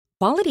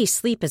Quality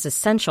sleep is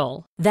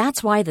essential.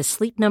 That's why the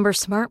Sleep Number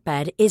Smart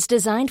Bed is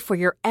designed for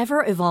your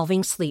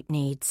ever-evolving sleep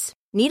needs.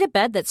 Need a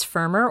bed that's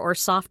firmer or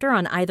softer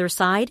on either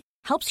side?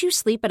 Helps you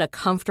sleep at a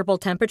comfortable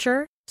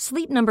temperature?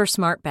 Sleep Number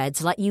Smart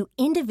Beds let you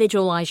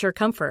individualize your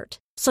comfort,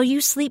 so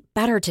you sleep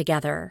better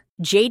together.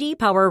 J.D.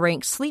 Power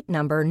ranks Sleep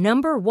Number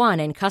number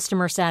 1 in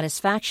customer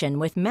satisfaction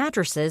with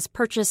mattresses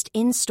purchased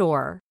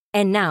in-store.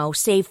 And now,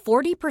 save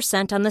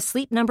 40% on the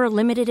Sleep Number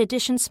Limited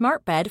Edition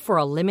Smart Bed for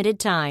a limited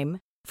time.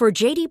 For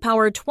J.D.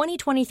 Power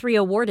 2023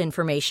 award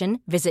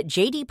information, visit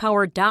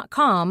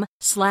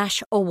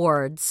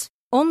jdpower.com/awards.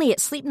 Only at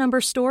Sleep Number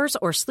stores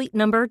or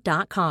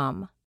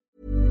sleepnumber.com.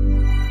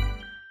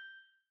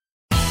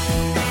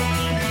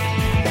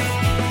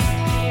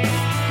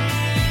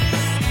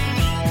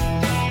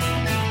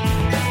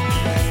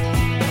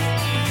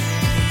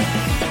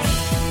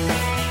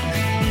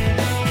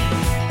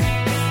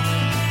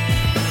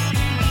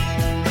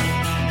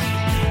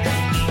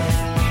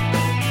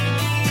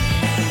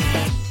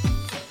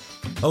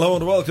 Hello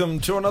and welcome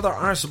to another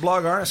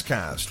Arseblog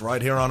Arsecast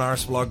right here on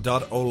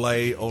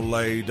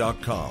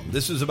arseblog.oleole.com.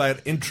 This is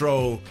about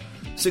intro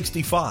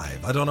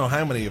 65. I don't know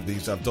how many of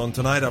these I've done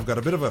tonight. I've got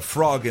a bit of a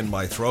frog in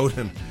my throat,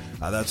 and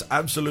that's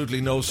absolutely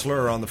no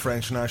slur on the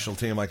French national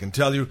team, I can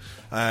tell you.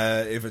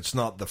 If it's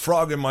not the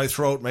frog in my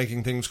throat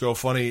making things go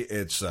funny,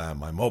 it's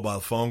my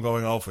mobile phone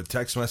going off with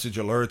text message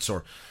alerts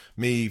or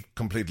me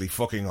completely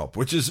fucking up,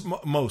 which is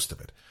most of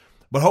it.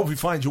 But hope we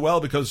find you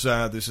well, because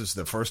this is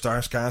the first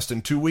Arsecast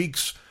in 2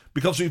 weeks,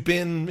 because we've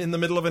been in the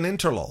middle of an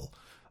interlull.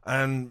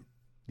 And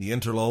the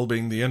interlull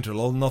being the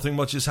interlull, nothing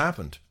much has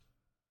happened.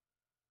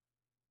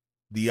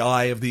 The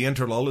eye of the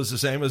interlull is the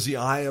same as the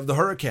eye of the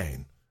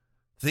hurricane.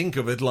 Think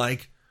of it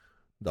like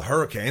the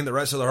hurricane, the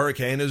rest of the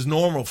hurricane is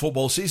normal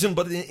football season,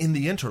 but in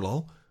the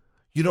interlull,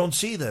 you don't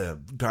see the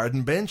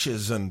garden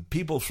benches and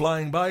people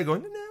flying by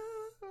going, no.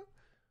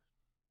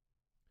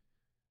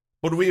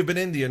 But we have been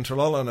in the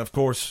interlull, and of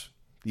course,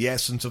 the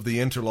essence of the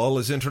interlull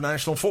is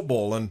international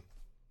football, and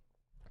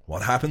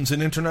what happens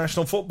in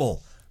international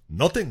football?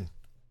 Nothing.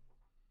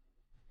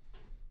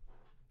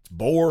 It's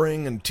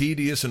boring and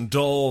tedious and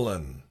dull,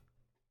 and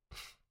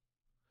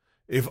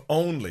if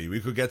only we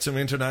could get some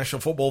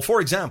international football,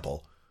 for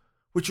example,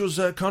 which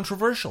was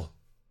controversial,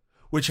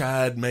 which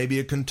had maybe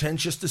a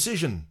contentious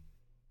decision,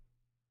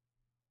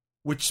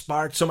 which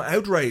sparked some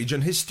outrage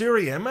and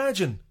hysteria.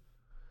 Imagine.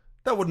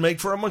 That would make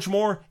for a much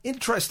more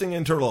interesting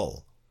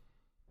interlull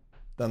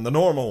than the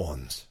normal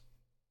ones.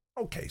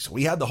 Okay, so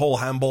we had the whole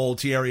handball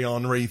Thierry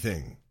Henry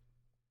thing,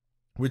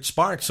 which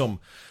sparked some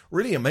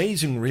really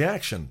amazing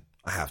reaction,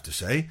 I have to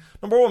say.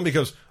 Number one,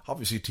 because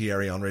obviously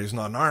Thierry Henry is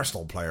not an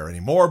Arsenal player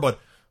anymore,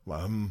 but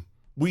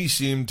we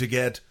seem to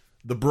get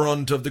the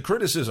brunt of the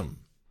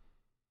criticism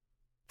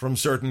from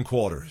certain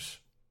quarters.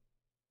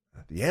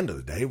 At the end of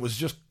the day, it was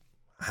just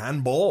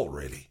handball,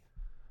 really.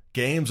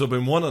 Games have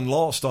been won and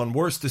lost on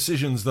worse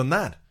decisions than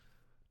that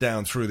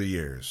down through the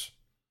years.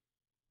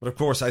 But of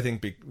course, I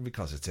think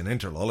because it's an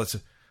interlull, it's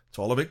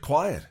all a bit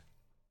quiet.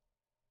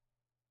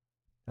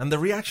 And the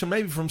reaction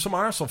maybe from some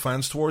Arsenal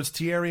fans towards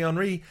Thierry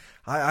Henry,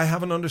 I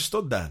haven't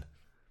understood that.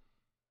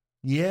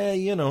 Yeah,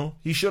 you know,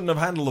 he shouldn't have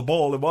handled the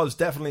ball. It was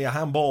definitely a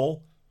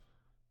handball.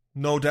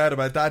 No doubt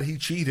about that. He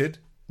cheated.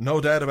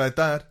 No doubt about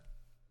that.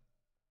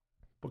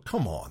 But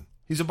come on.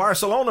 He's a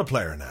Barcelona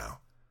player now.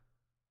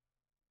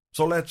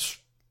 So let's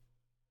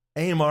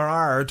aim our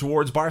ire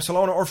towards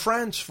Barcelona or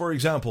France, for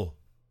example.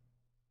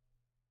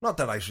 Not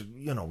that we should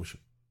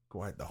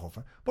go out the whole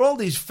thing. But all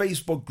these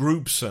Facebook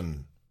groups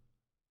and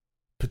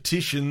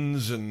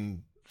petitions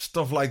and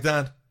stuff like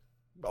that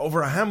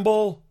over a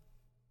handball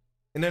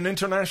in an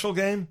international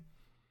game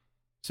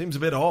seems a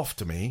bit off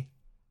to me.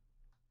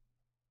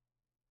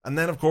 And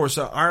then, of course,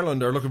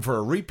 Ireland are looking for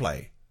a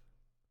replay.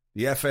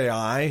 The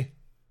FAI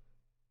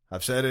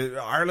have said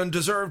Ireland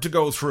deserved to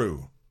go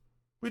through.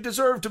 We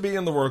deserve to be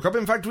in the World Cup.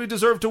 In fact, we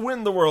deserve to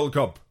win the World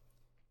Cup.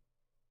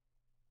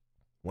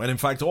 When, in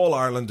fact, all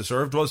Ireland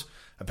deserved was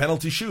a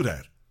penalty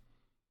shootout.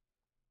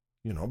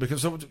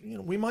 Because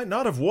we might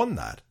not have won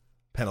that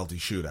penalty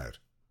shootout.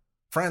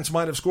 France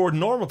might have scored in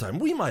normal time.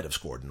 We might have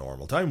scored in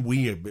normal time.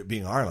 We,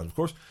 being Ireland, of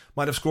course,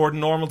 might have scored in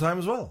normal time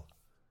as well.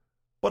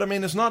 But, I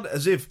mean, it's not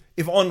as if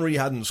Henry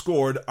hadn't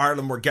scored,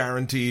 Ireland were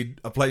guaranteed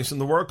a place in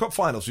the World Cup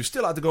finals. We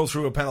still had to go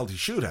through a penalty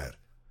shootout.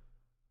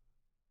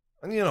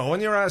 And,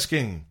 when you're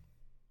asking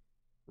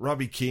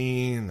Robbie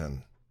Keane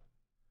and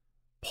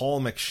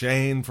Paul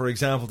McShane, for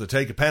example, to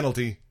take a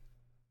penalty,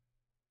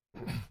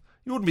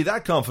 you wouldn't be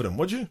that confident,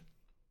 would you?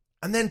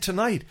 And then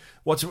tonight,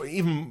 what's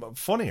even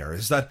funnier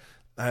is that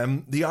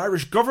the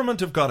Irish government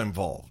have got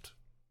involved,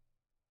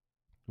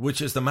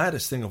 which is the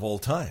maddest thing of all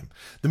time.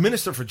 The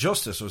Minister for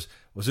Justice was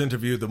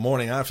interviewed the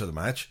morning after the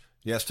match,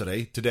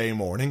 today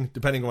morning,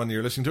 depending on when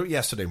you're listening to it,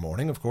 yesterday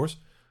morning, of course.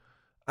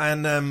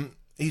 And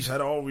he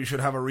said, we should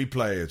have a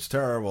replay. It's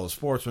terrible.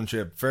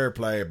 Sportsmanship, fair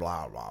play,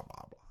 blah, blah,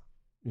 blah,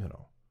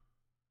 blah.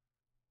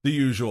 The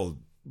usual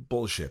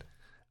bullshit.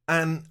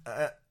 And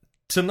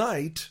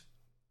tonight,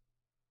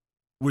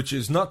 which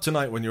is not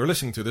tonight when you're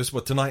listening to this,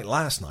 but tonight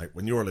last night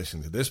when you're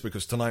listening to this,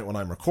 because tonight when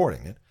I'm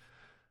recording it,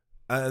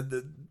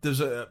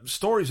 there's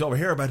stories over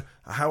here about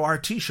how our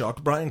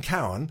Taoiseach, Brian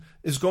Cowan,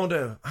 is going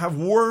to have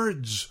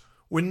words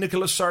with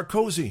Nicolas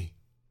Sarkozy.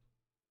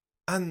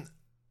 And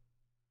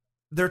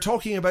they're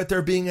talking about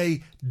there being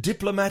a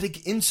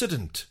diplomatic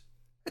incident.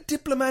 A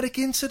diplomatic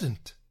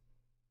incident.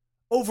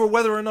 Over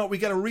whether or not we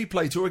get a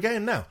replay to a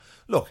game. Now,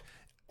 look,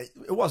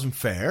 it wasn't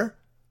fair,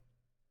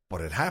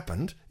 but it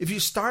happened. If you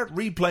start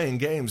replaying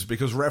games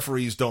because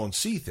referees don't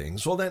see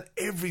things, well then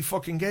every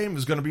fucking game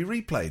is going to be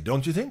replayed,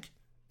 don't you think?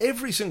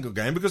 Every single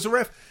game, because the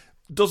ref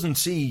doesn't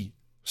see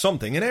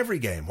something in every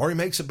game, or he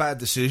makes a bad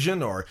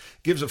decision, or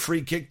gives a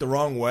free kick the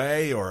wrong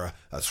way, or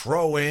a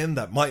throw in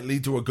that might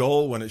lead to a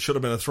goal when it should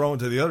have been a throw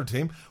into the other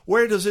team.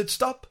 Where does it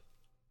stop?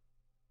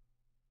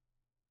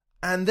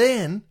 And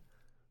then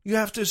you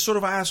have to sort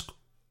of ask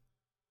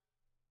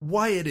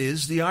why it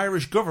is the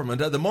Irish government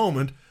at the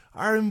moment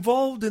are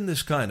involved in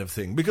this kind of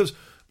thing. Because,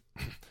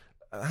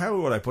 how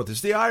would I put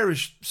this? The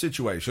Irish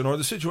situation, or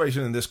the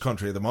situation in this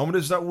country at the moment,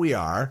 is that we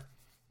are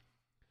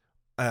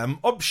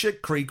up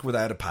shit creek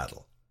without a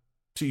paddle,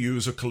 to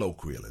use a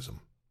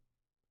colloquialism.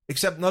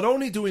 Except not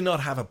only do we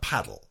not have a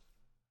paddle,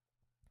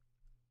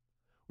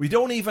 we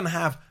don't even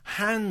have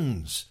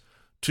hands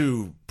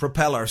to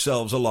propel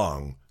ourselves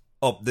along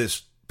up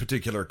this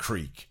particular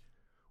creek.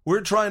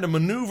 We're trying to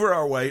maneuver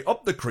our way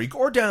up the creek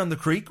or down the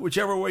creek,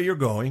 whichever way you're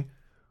going,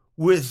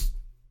 with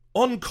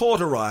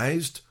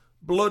uncauterized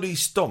bloody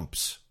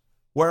stumps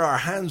where our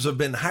hands have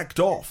been hacked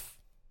off.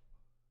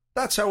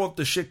 That's how up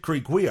the shit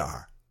creek we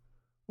are.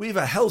 We have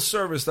a health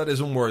service that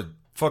isn't worth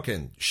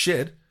fucking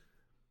shit.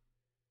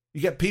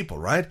 You get people,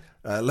 right?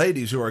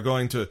 Ladies who are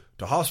going to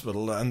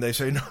hospital and they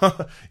say,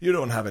 no, you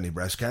don't have any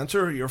breast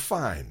cancer, you're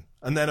fine.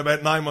 And then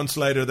about 9 months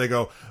later they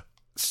go,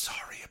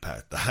 sorry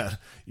about that.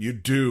 You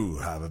do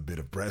have a bit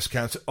of breast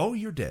cancer. Oh,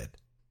 you're dead.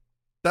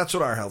 That's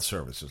what our health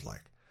service is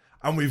like.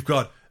 And we've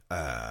got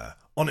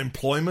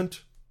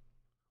unemployment.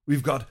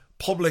 We've got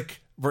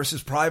public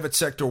versus private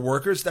sector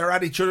workers. They're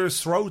at each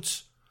other's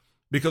throats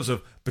because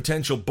of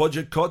potential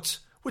budget cuts,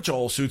 which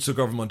all suits the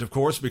government, of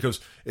course, because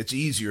it's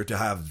easier to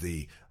have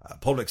the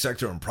public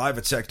sector and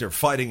private sector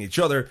fighting each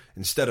other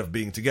instead of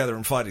being together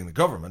and fighting the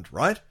government,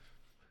 right?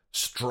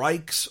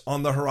 Strikes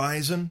on the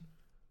horizon.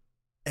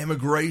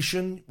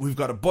 Immigration. We've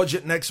got a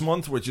budget next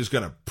month which is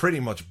going to pretty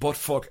much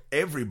buttfuck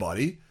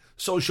everybody.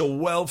 Social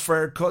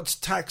welfare cuts,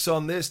 tax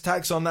on this,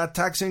 tax on that,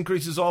 tax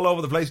increases all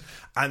over the place.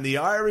 And the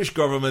Irish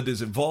government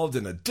is involved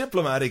in a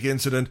diplomatic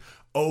incident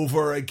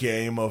over a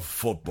game of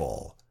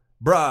football.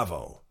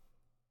 Bravo.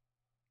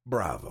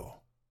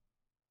 Bravo.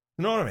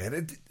 You know what I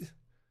mean?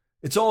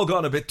 It's all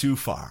gone a bit too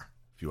far,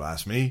 if you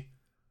ask me.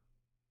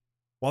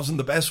 Wasn't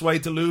the best way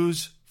to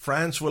lose.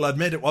 France will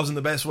admit it wasn't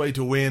the best way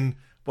to win,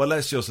 but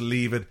let's just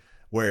leave it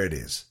where it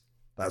is.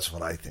 That's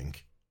what I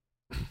think.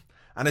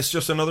 And it's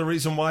just another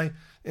reason why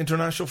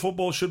international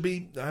football should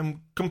be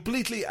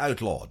completely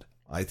outlawed,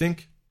 I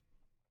think.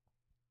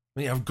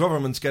 When you have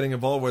governments getting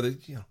involved with it,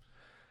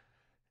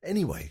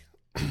 Anyway,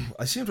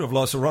 I seem to have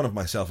lost a run of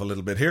myself a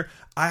little bit here.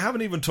 I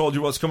haven't even told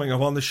you what's coming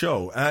up on the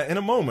show. In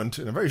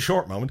a very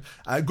short moment,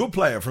 Good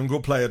Player from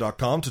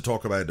goodplayer.com to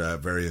talk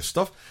about various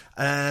stuff.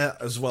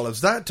 As well as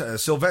that,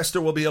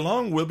 Sylvester will be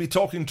along. We'll be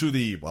talking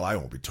to I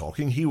won't be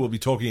talking. He will be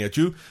talking at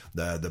you.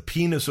 The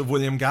penis of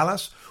William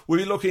Gallas. We'll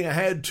be looking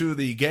ahead to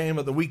the game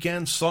of the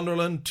weekend.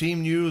 Sunderland,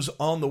 team news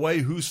on the way.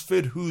 Who's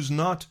fit, who's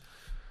not.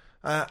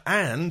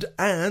 And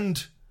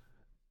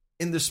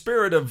in the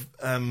spirit of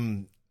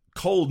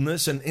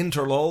coldness and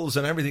interlulls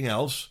and everything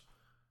else,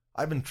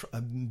 I've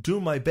been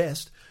doing my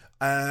best.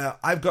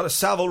 I've got a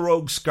Savile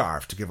Rogue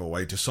scarf to give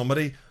away to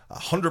somebody.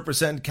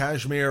 100%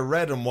 cashmere,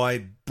 red and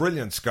white,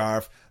 brilliant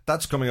scarf.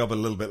 That's coming up a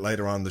little bit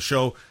later on the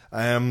show.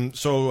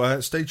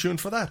 So stay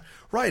tuned for that.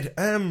 Right.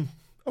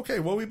 Okay,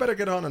 well, we better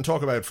get on and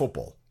talk about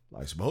football,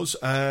 I suppose.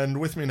 And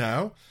with me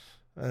now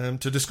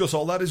to discuss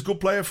all that is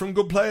Good Player from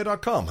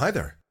goodplayer.com. Hi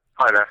there.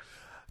 Hi there.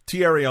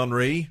 Thierry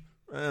Henry.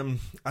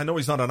 I know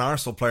he's not an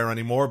Arsenal player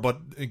anymore,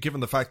 but given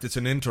the fact it's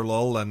an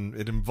interlull and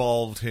it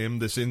involved him,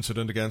 this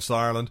incident against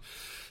Ireland,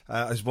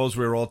 I suppose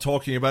we were all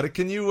talking about it.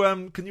 Can you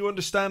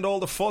understand all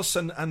the fuss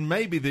and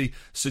maybe the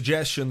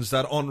suggestions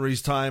that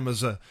Henry's time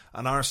as an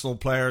Arsenal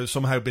player has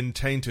somehow been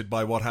tainted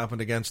by what happened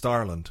against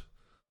Ireland?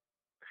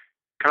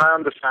 Can I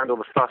understand all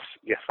the fuss?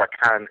 Yes, I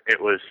can.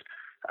 It was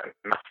a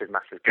massive,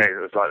 massive game.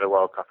 It was like the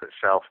World Cup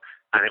itself,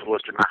 and it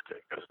was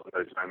dramatic. It was one of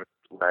those moments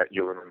where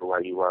you'll remember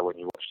where you were when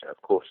you watched it,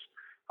 of course.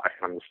 I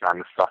can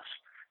understand the fuss.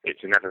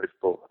 It's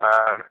inevitable.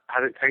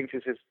 Has it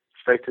tainted his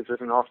status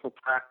as an Arsenal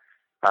player?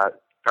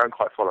 Don't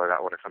quite follow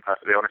that one, if I'm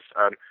perfectly honest.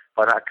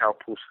 By that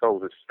account, Paul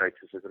Scholes'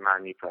 status as a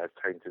Man U player is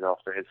tainted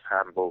after his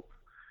handball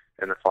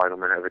in the final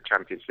minute of a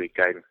Champions League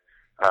game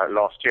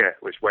last year,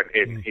 which went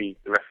in. The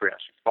referee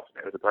actually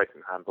spotted it as a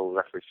blatant handball.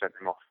 The referee sent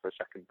him off for a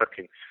second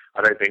booking.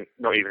 I don't think,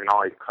 not even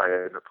I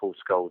claim that Paul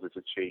Scholes is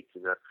a cheat,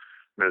 is a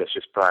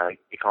malicious player.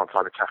 He can't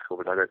time a tackle,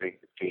 but I don't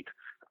think it's a cheat.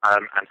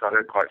 And so I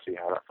don't quite see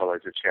how that follows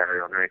with Thierry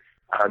Henry.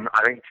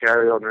 I think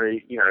Thierry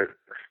Henry,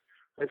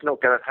 let's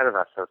not get ahead of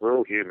ourselves. We're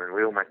all human.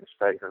 We all make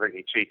mistakes. I think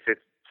he cheated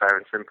fair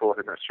and simple. I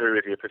think that's true.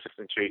 Is he a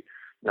persistent cheat?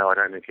 No, I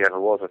don't think he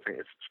ever was. I think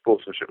his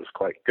sportsmanship was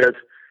quite good.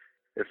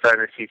 In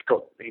fairness, he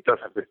does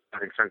have this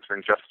sense of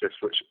injustice,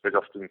 which is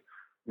often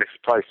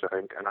misplaced, I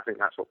think, and I think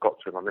that's what got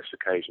to him on this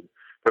occasion.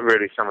 But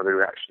really, some of the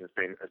reaction has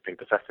been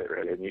pathetic,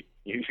 really, and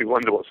you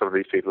wonder what some of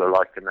these people are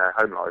like in their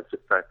home lives if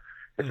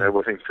they're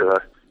willing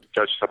to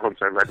judge someone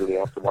so readily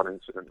after one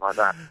incident like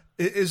that.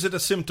 Is it a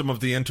symptom of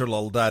the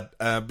interlull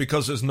that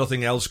because there's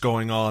nothing else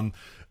going on,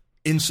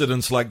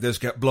 incidents like this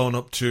get blown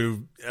up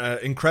to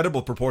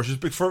incredible proportions?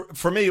 But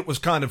for me, it was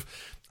kind of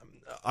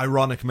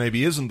ironic,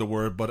 maybe isn't the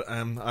word, but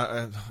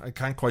I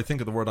can't quite think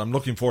of the word I'm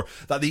looking for,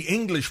 that the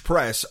English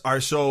press are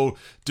so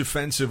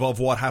defensive of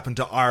what happened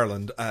to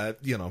Ireland,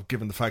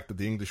 given the fact that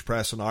the English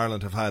press and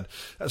Ireland have had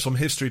some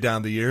history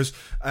down the years.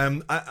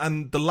 And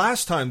the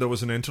last time there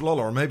was an interlull,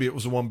 or maybe it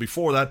was the one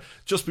before that,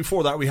 just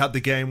before that we had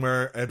the game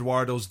where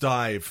Eduardo's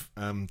dive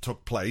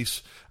took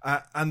place,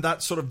 and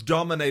that sort of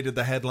dominated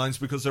the headlines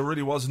because there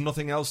really was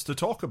nothing else to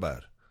talk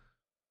about.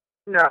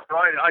 No,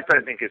 I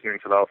don't think it's an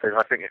interlull thing.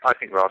 I think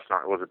last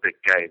night was a big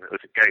game. It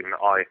was a game that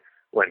I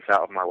went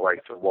out of my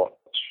way to watch.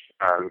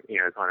 Kind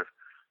of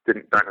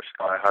don't have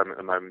Sky at home at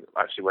the moment.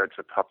 I actually went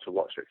to a pub to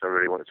watch it because I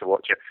really wanted to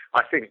watch it.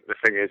 I think the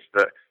thing is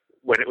that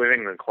when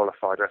England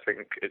qualified, I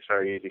think it's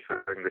very easy for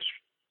English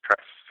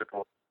press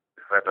support,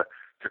 whoever,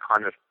 to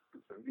kind of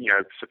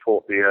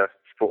support the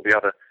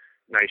other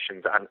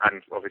nations,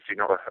 and obviously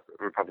not a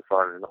Republic of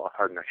Ireland, not a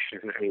home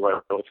nation in any way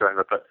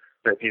whatsoever. But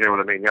you know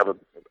what I mean. The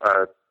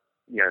other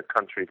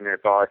countries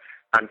nearby,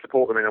 and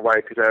support them in a way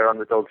because they're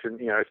underdogs, and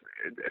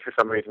if for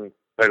some reason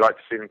they like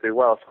to see them do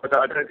well.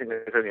 So I don't think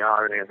there's any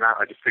irony in that.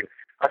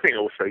 I think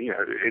also,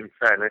 in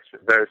fairness,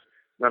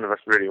 none of us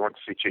really want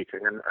to see cheating,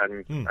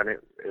 and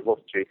it was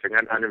cheating,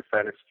 and in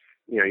fairness,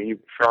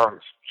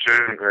 France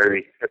shouldn't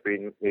really have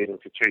been needing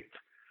to cheat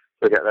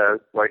to get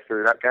their way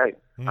through that game.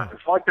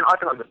 So I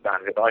can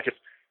understand it, but I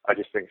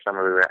just think some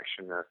of the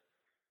reaction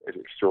is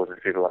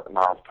extraordinary. People like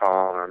Miles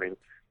Palmer, I mean.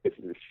 It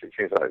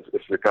seems like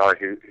this is a guy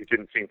who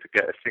didn't seem to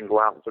get a single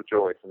ounce of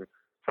joy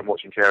from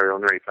watching Thierry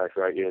Henry play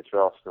for 8 years for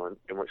Arsenal,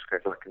 in which case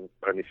I can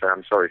only say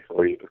I'm sorry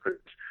for you, because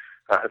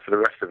for the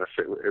rest of us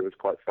it was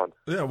quite fun.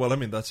 Yeah, well, I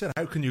mean, that's it.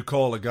 How can you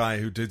call a guy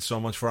who did so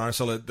much for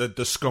Arsenal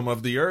the scum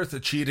of the earth, a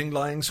cheating,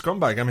 lying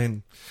scumbag? I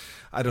mean,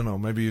 I don't know,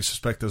 maybe you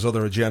suspect there's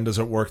other agendas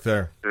at work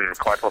there.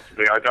 Quite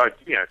possibly. I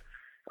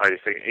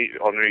just think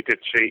Henry did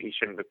cheat, he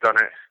shouldn't have done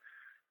it.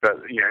 But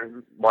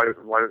why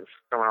don't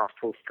someone ask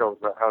full skulls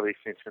about how these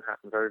things can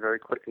happen very, very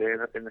quickly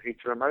in the heat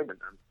of a moment?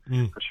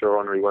 And I'm sure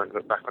Henry won't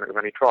look back on it with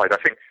any pride. I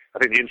think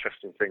the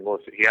interesting thing was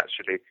that he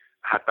actually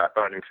had that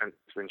burning sense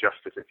of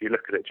injustice. If you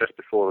look at it just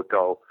before the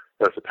goal,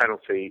 there was a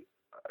penalty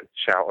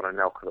shout on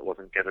Anelka that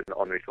wasn't given.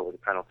 Henry thought it was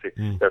a penalty.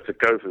 There was a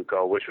Govou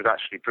goal, which was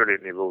actually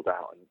brilliantly ruled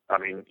out. And I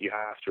mean, you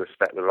have to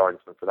respect the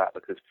linesman for that,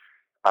 because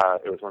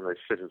it was one of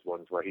those scissors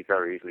ones where he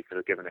very easily could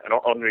have given it. And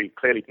Henry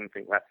clearly didn't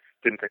think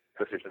the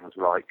decision was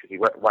right, because he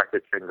whacked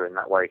his finger in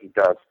that way he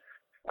does.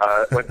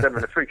 When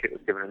the free kick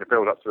was given in the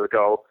build-up to the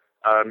goal,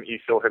 you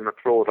saw him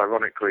applaud,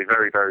 ironically,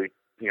 very, very,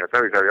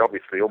 very, very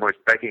obviously, almost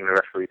begging the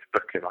referee to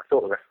book him. I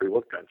thought the referee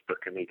was going to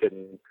book him, he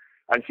didn't.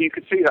 And so you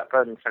could see that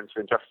burning sense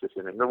of injustice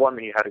in him. The one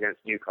that he had against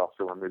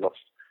Newcastle when we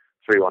lost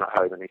 3-1 at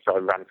home, and he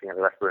started ranting at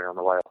the referee on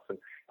the way off. And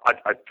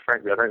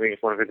frankly, I don't think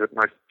it's one of his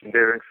most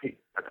endearing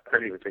feats. I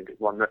don't even think it's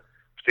one that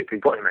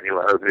particularly got him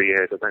anywhere over the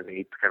years. I don't think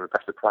he became a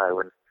better player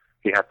when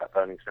he had that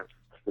burning sense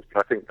of justice.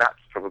 But I think that's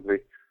probably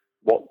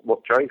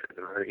what drove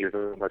him. I think he was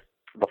almost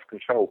lost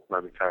control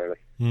momentarily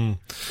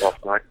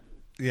last night.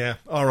 Yeah,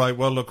 all right.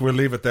 Well, look, we'll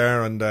leave it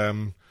there, and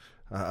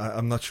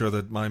I'm not sure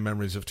that my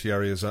memories of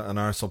Thierry as an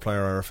Arsenal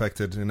player are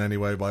affected in any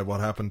way by what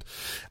happened.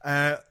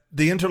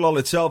 The interlull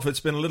itself,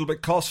 it's been a little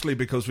bit costly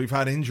because we've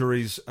had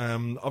injuries.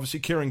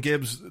 Obviously, Kieran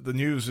Gibbs, the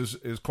news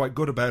is quite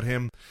good about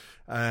him.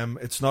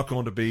 It's not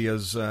going to be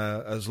as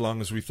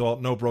long as we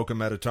thought. No broken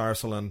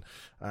metatarsal, and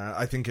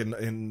I think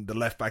in the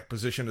left back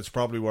position, it's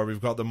probably where we've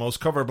got the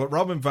most cover. But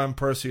Robin van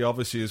Persie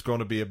obviously is going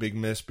to be a big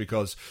miss,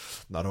 because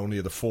not only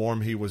of the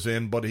form he was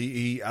in, but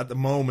he at the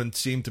moment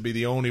seemed to be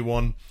the only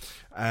one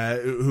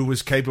who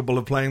was capable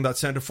of playing that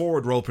centre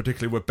forward role,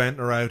 particularly with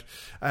Bentner out.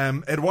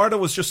 Eduardo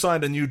was just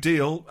signed a new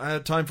deal.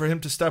 Time for him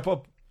to step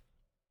up.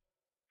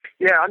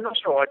 Yeah, I'm not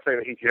sure I'd say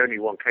that he's the only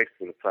one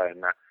capable of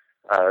playing that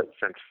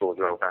centre forward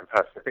role, Van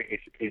Persie. I think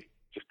he's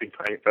just been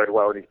playing it very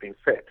well, and he's been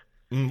fit.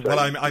 So well,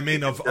 I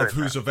mean of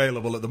who's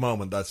available at the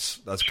moment.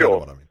 That's sure. Kind of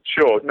what I mean.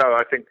 Sure. No,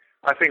 I think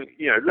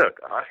look,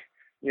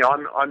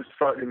 I'm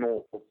slightly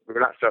more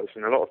relaxed about this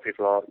than a lot of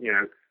people are.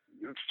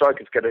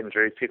 Strikers get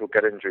injuries, people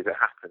get injuries. It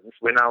happens.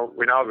 We're now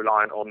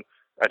reliant on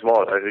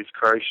Eduardo, who's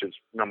Croatia's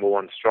number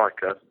one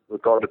striker,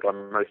 regarded by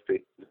most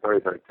people as a very,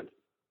 very good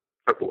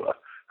footballer,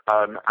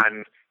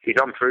 and he's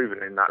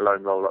unproven in that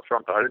lone role up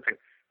front. But I don't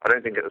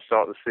think at the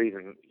start of the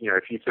season,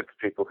 if you said to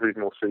people who's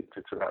more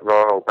suited to that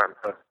role, Van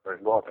Persie or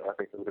Eduardo, I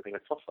think it would have been a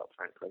toss-up,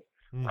 frankly.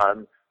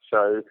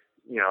 So,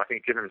 I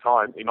think given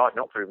time, he might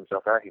not prove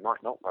himself there, he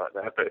might not work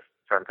there, but if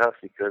Van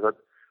Persie could,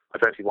 I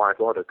don't see why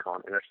Eduardo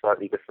can't in a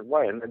slightly different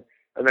way. And then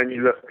And then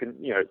you look and,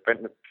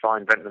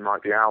 Bentner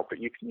might be out, but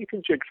you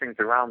can jig things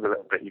around a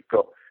little bit. You've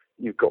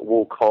got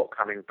Walcott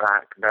coming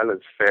back,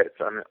 Vella's fit.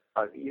 And,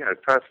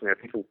 personally,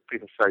 people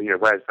say,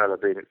 where's Vella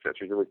been, etc.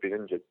 He's always been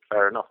injured.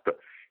 Fair enough. But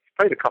he's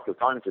played a couple of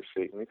times this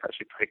season. He's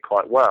actually played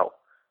quite well.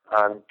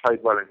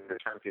 Played well in the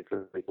Champions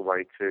League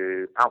away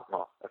to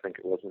Alkmaar, I think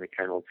it was, when he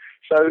came on.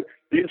 So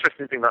the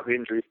interesting thing about the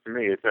injuries to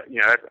me is that,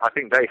 I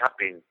think they have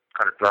been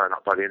kind of blown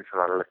up by the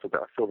internet a little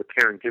bit. I saw the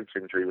Kieran Gibbs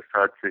injury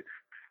referred to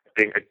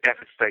being a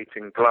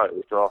devastating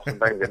blow to Arsene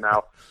Wenger.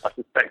 Now, I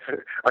suspect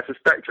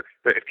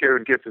that if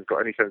Kieran Gibbs has got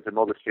any sense of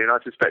modesty, and I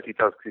suspect he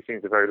does because he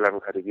seems a very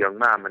level-headed young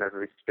man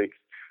whenever he speaks,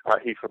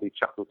 he probably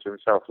chuckled to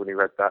himself when he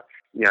read that.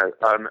 I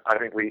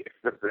think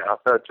our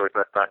third choice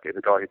left back is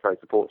a guy who played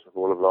for Portsmouth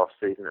all of last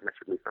season,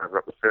 admittedly further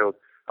up the field.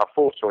 Our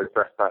fourth choice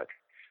left back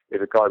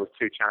is a guy with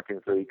 2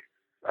 Champions League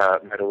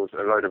medals,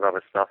 a load of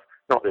other stuff.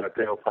 Not the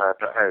ideal player,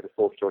 but hey, the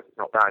fourth choice is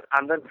not bad.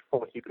 And then, of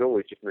course, you could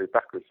always just move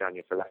backwards down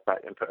to left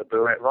back and put a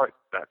Bouet right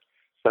back.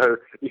 So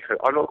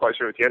I'm not quite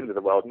sure it's the end of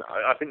the world. And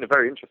I think the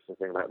very interesting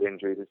thing about the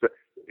injuries is that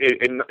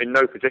in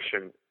no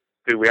position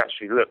do we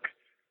actually look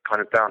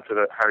kind of down to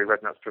the Harry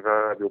Redknapp's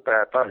proverbial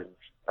bare bones,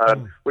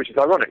 which is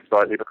ironic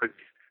slightly because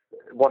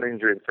one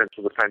injury in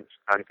central defence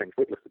and things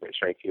would look a bit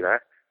shaky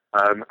there,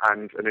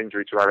 and an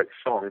injury to Alex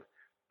Song,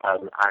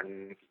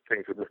 and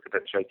things would look a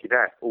bit shaky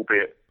there,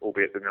 albeit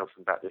the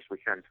Nilsson back this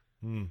weekend.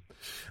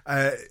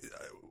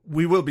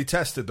 We will be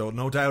tested, though,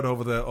 no doubt,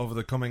 over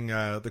the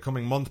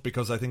coming month,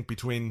 because I think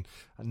between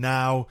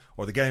now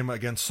or the game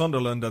against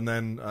Sunderland and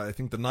then I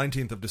think the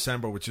 19th of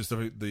December, which is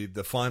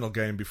the final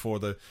game before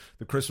the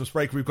Christmas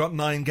break, we've got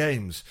 9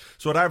 games.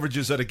 So it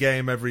averages at a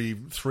game every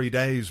 3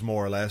 days,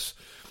 more or less.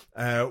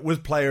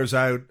 With players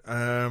out,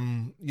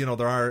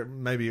 there are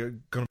maybe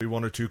going to be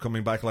 1 or 2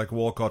 coming back, like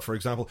Walcott, for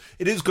example.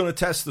 It is going to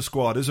test the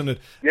squad, isn't it?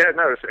 Yeah,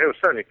 no, it will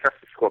certainly test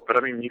the squad. But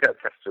I mean, you get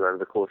tested over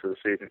the course of the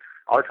season.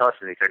 I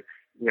personally think,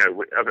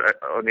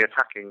 on the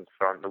attacking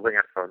front, the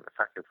winger front,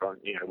 attacking front,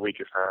 we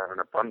just have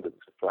an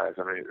abundance of players.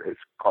 I mean, it's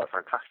quite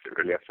fantastic,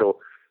 really. I saw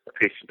a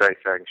piece today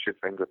saying,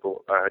 should Wenger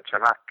bought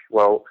Chamakh?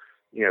 Well,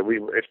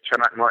 if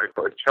Chamakh might have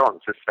got a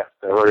chance to step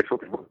there, or he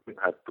probably wouldn't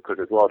have because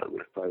Eduardo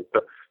would have played.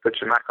 But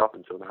Chamakh up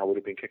until now would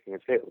have been kicking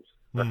his heels.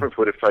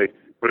 Would have played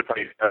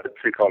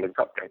 2 Carling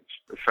Cup games,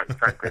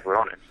 frankly, if we're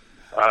honest.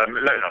 I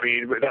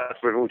mean,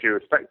 that's with all due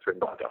respect to him,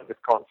 but I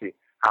just can't see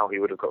how he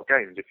would have got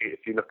games.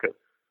 If you look at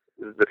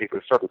the people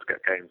who struggle to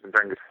get games, and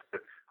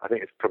I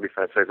think it's probably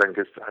fair to say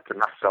Wenger's had to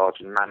massage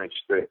and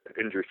manage the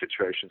injury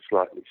situation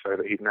slightly so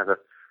that he's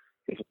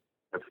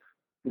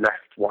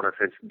left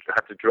had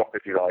to drop,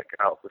 if you like,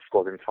 out of the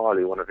squad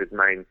entirely, one of his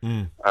main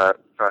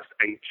first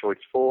 8 choice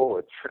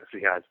forwards as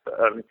he has. But,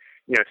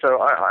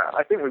 so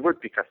I think we would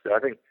be tested. I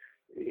think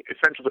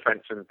central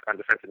defence and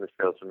defence in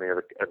midfield for me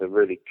are the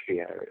really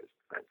key areas,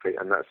 frankly,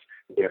 and that's,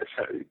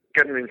 so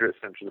getting an injury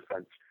at central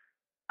defence,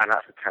 and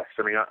that's a test.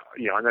 I mean, I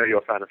know you're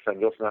a fan of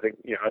Sven Johnson. I think,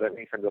 I don't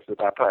think Sven Johnson is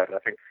a bad player, but I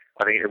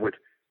think it would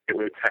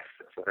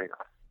test us. I think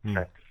that's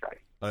fair to say.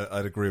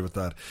 I'd agree with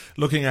that.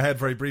 Looking ahead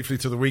very briefly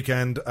to the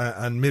weekend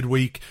and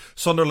midweek,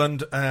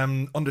 Sunderland,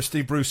 under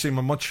Steve Bruce, seem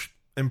a much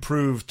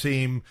improved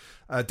team.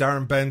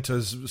 Darren Bent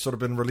has sort of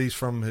been released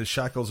from his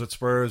shackles at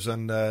Spurs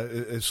and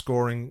is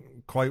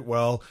scoring quite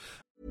well.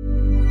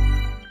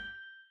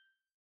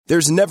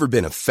 There's never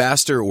been a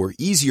faster or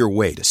easier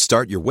way to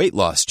start your weight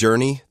loss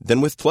journey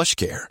than with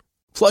PlushCare.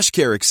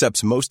 PlushCare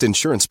accepts most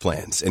insurance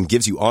plans and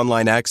gives you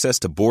online access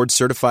to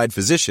board-certified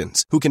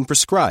physicians who can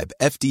prescribe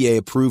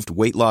FDA-approved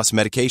weight loss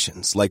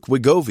medications like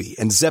Wegovy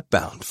and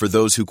Zepbound for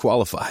those who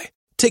qualify.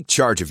 Take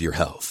charge of your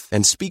health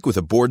and speak with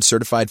a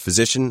board-certified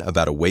physician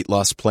about a weight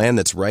loss plan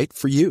that's right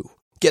for you.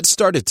 Get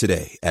started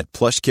today at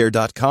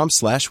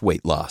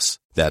plushcare.com/weight loss.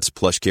 That's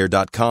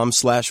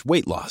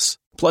plushcare.com/weight loss.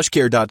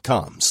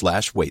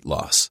 plushcare.com/weight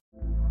loss.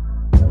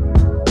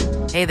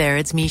 Hey there,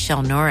 it's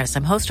Michelle Norris.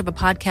 I'm host of a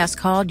podcast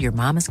called Your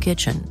Mama's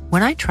Kitchen.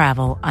 When I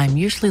travel, I'm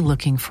usually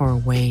looking for a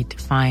way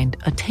to find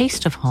a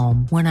taste of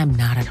home when I'm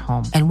not at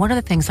home. And one of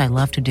the things I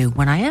love to do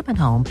when I am at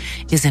home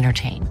is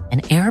entertain.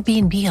 And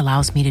Airbnb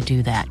allows me to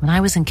do that. When I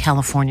was in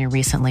California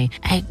recently,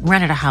 I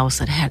rented a house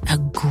that had a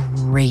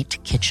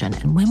great kitchen.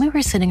 And when we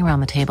were sitting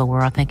around the table, we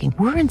were all thinking,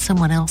 we're in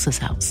someone else's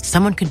house.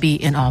 Someone could be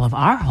in all of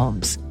our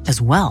homes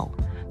as well.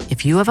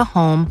 If you have a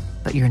home,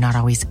 but you're not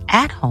always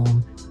at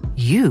home,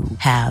 you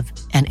have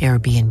an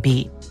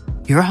Airbnb.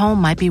 Your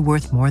home might be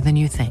worth more than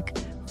you think.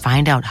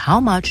 Find out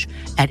how much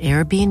at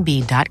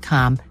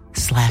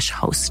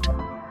airbnb.com/host.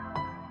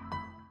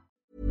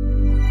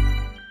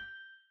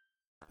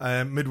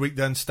 Midweek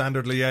then,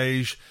 Standard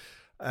Liège,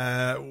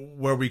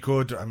 where we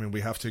could, I mean,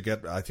 we have to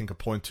get, I think, a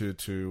point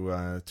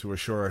to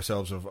assure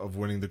ourselves of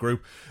winning the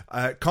group.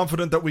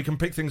 Confident that we can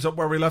pick things up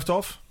where we left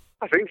off?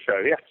 I think so,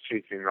 yes,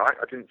 shooting right.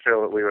 I didn't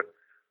feel that we were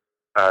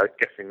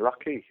getting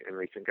lucky in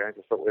recent games.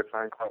 I thought we were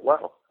playing quite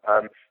well.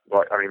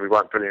 We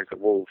weren't brilliant at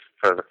Wolves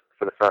for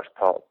the first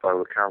part by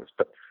all accounts,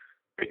 but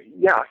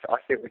yeah, I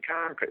think we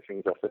can pick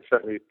things up. There's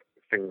certainly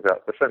things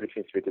up. There certainly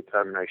seems to be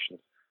determination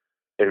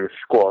in the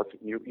squad.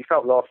 You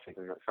felt last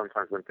season that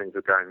sometimes when things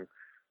are going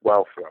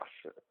well for us,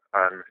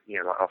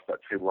 Like after that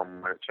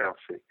 2-1 win at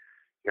Chelsea.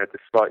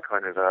 Despite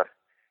kind of,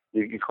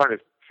 you kind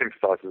of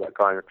sympathise with that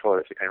guy in the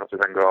toilet who came up to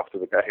Wenger after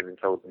the game and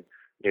told him,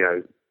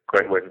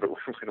 great win, but we're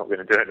not going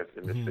to do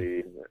anything this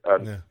season.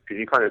 Because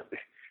you kind of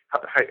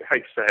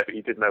hate to say it, but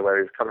you did know where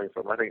he was coming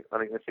from. I think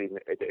this season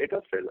it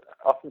does feel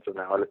up until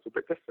now a little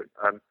bit different.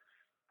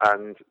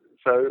 And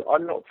so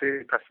I'm not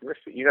too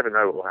pessimistic. You never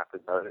know what will happen,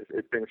 though.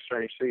 It's been a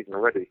strange season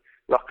already.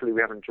 Luckily, we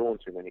haven't drawn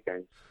too many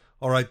games.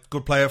 All right,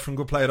 Good Player from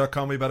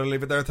goodplayer.com. We better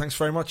leave it there. Thanks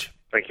very much.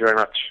 Thank you very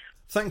much.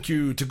 Thank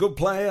you to Good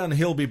Play, and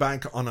he'll be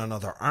back on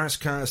another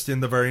Arsecast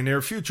in the very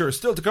near future.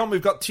 Still to come,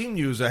 we've got team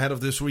news ahead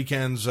of this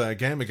weekend's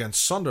game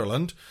against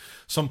Sunderland.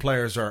 Some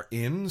players are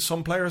in,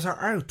 some players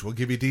are out. We'll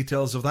give you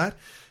details of that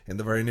in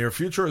the very near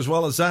future, as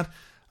well as that,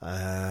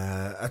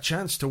 a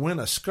chance to win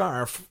a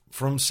scarf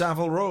from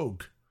Savile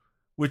Rogue,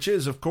 which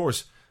is, of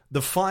course,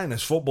 the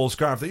finest football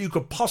scarf that you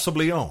could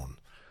possibly own.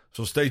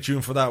 So stay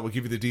tuned for that. We'll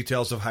give you the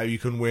details of how you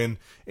can win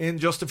in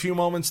just a few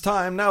moments'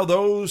 time. Now,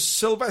 though,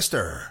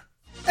 Sylvester.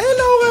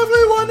 Hello,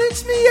 everyone.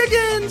 It's me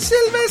again,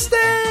 Sylvester.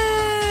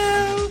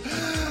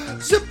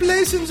 The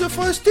place in the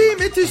first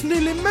team, it is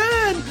nearly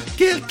man.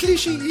 Gail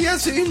Clichy, he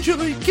has the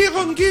injury.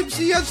 Kieran Gibbs,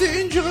 he has the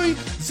injury.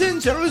 Then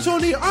there is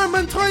only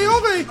Armand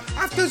Traore.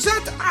 After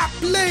that, I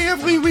play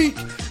every week.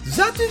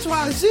 That is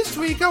why this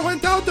week I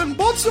went out and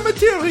bought some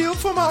material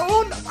for my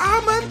own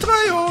Armand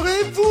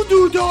Traore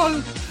voodoo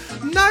doll.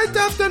 Night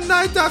after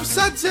night I've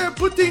sat there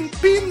putting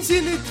pins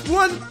in it.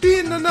 One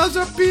pin,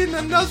 another pin,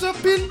 another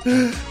pin.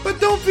 But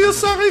don't feel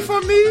sorry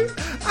for me.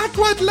 I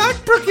quite like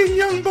pricking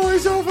young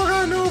boys over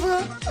and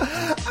over.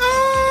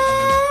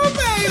 Oh,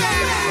 baby!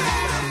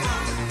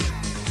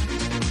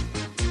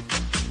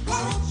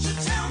 Won't you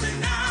tell me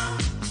now?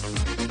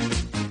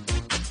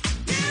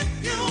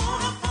 If you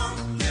wanna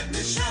funk, let me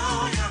show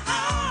you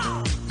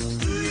how.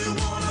 Do you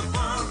wanna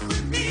funk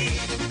with me?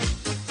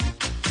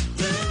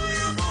 Do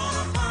you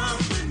wanna funk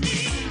with me?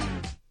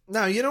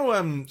 Now, you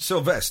know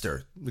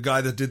Sylvester, the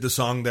guy that did the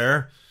song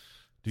there,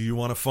 Do You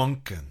Want to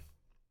Funk, and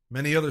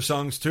many other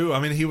songs too. I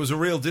mean, he was a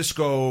real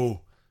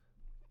disco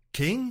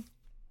king?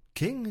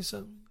 King?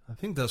 I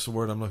think that's the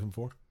word I'm looking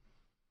for.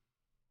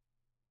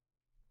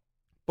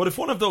 But if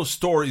one of those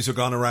stories had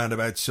gone around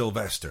about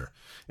Sylvester,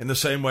 in the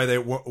same way they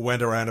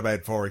went around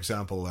about, for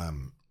example,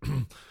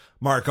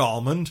 Mark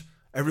Almond,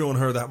 everyone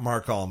heard that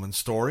Mark Almond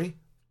story.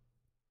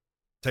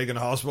 Taken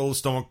to hospital,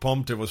 stomach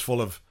pumped, it was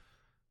full of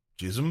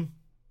jism.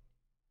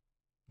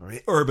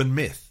 Urban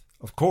myth,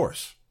 of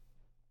course.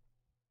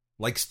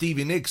 Like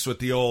Stevie Nicks with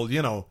the old,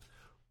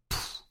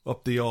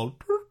 up the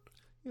old,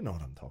 you know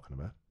what I'm talking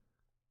about.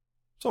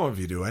 Some of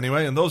you do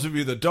anyway, and those of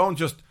you that don't,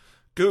 just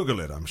Google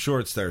it. I'm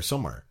sure it's there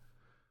somewhere.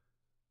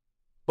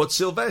 But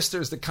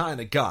Sylvester's the kind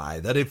of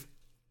guy that if,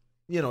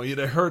 you'd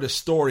have heard a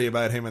story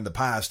about him in the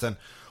past and,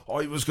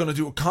 he was going to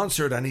do a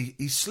concert and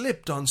he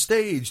slipped on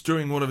stage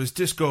during one of his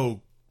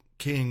Disco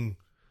King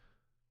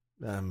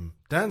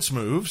dance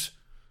moves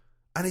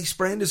and he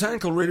sprained his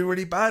ankle really,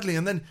 really badly.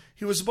 And then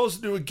he was supposed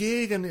to do a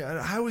gig and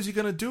how was he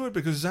going to do it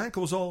because his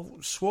ankle was all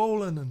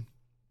swollen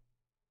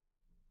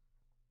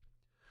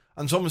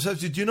and someone says,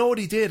 did you know what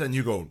he did? And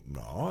you go,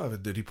 no.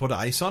 Did he put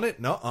ice on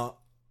it? No.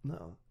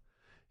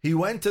 He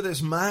went to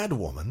this mad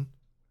woman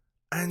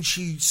and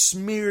she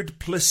smeared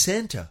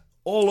placenta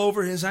all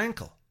over his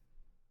ankle.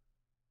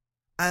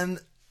 And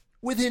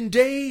within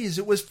days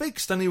it was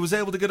fixed and he was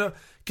able to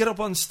get up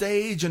on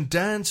stage and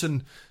dance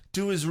and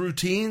do his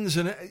routines.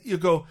 And you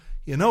go,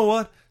 you know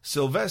what?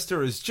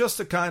 Sylvester is just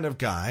the kind of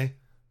guy,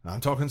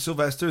 I'm talking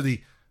Sylvester,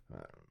 the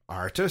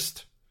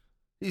artist.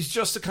 He's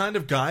just the kind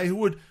of guy who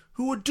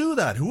would do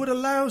that, who would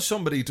allow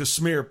somebody to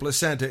smear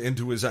placenta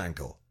into his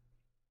ankle.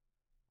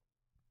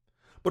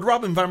 But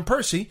Robin Van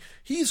Persie,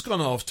 he's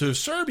gone off to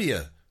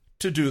Serbia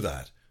to do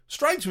that.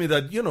 Strikes me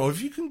that,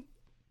 if you can,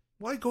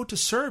 why go to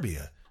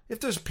Serbia? If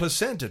there's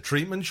placenta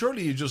treatment,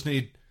 surely you just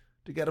need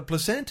to get a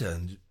placenta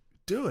and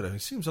do it.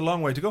 It seems a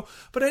long way to go.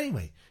 But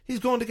anyway, he's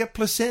going to get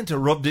placenta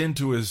rubbed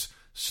into his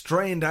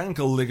strained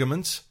ankle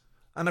ligaments,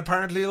 and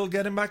apparently it'll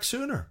get him back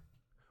sooner,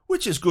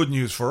 which is good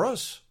news for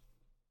us.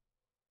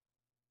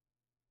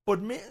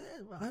 But man,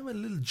 I'm a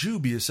little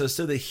dubious as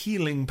to the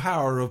healing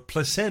power of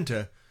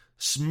placenta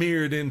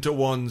smeared into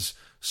one's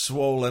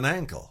swollen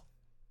ankle.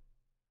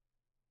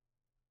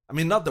 I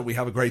mean, not that we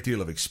have a great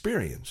deal of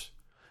experience.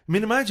 I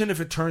mean, imagine if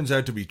it turns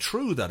out to be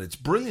true that it's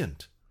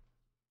brilliant.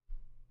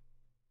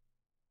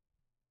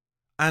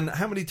 And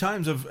how many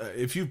times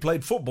if you've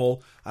played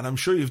football, and I'm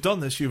sure you've done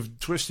this, you've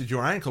twisted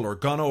your ankle or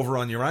gone over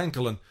on your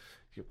ankle and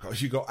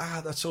you go,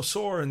 that's so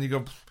sore. And you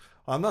go,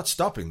 I'm not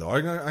stopping though.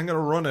 I'm going to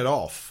run it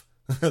off.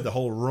 The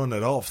whole run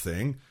it off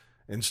thing.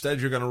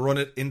 Instead, you're going to run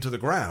it into the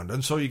ground.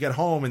 And so you get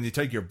home and you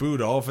take your boot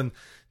off and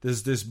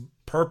there's this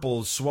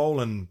purple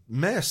swollen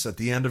mess at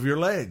the end of your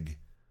leg.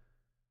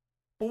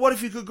 But what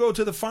if you could go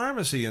to the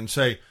pharmacy and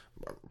say,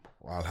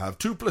 I'll have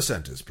 2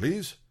 placentas,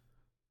 please.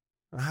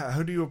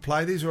 How do you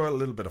apply these? Or a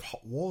little bit of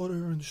hot water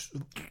and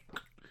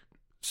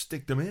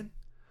stick them in?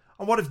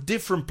 And what if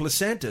different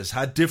placentas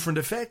had different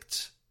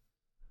effects?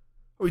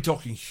 Are we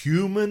talking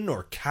human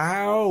or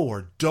cow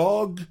or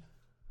dog?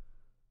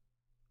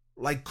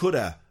 Like, could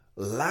a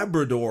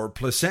Labrador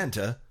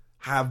placenta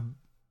have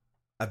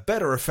a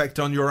better effect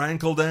on your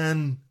ankle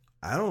than,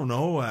 I don't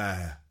know,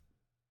 a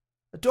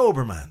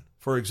Doberman,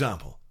 for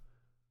example?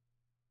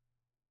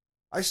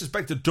 I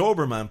suspect a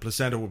Doberman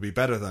placenta would be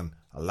better than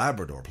a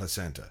Labrador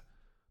placenta.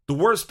 The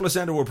worst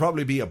placenta would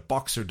probably be a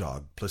boxer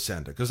dog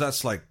placenta, because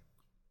that's like,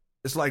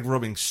 it's like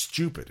rubbing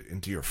stupid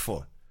into your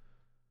foot.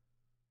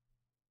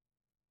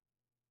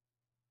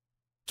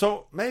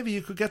 So maybe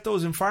you could get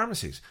those in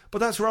pharmacies. But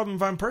that's Robin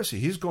Van Persie.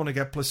 He's going to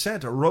get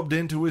placenta rubbed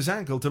into his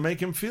ankle to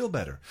make him feel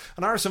better.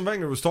 And Arsene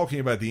Wenger was talking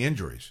about the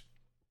injuries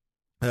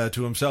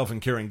to himself and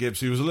Kieran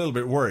Gibbs. He was a little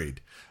bit worried,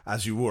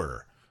 as you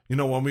were. You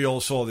know, when we all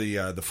saw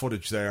the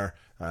footage there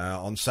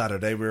on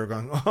Saturday, we were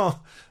going,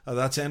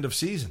 that's end of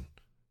season.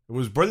 It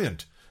was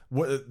brilliant.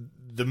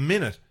 The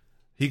minute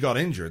he got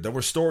injured, there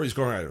were stories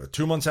going out.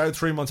 2 months out,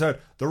 3 months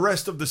out. The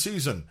rest of the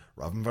season,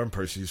 Robin Van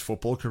Persie's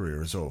football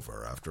career is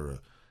over after,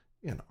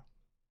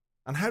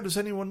 And how does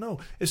anyone know?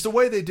 It's the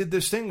way they did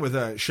this thing with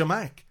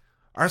Schamack.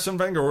 Arsene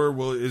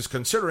Wenger is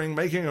considering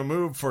making a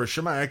move for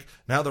Schamack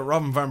now that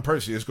Robin Van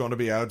Persie is going to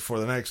be out for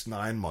the next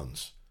 9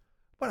 months.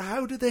 But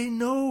how did they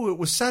know? It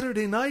was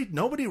Saturday night.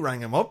 Nobody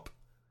rang him up.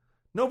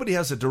 Nobody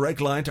has a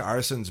direct line to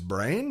Arsene's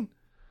brain.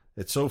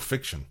 It's so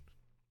fiction.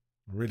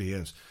 It really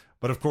is.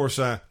 But of course,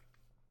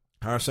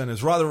 Arsene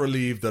is rather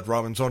relieved that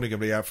Robin's only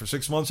going to be out for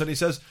 6 months, and he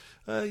says,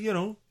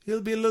 he'll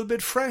be a little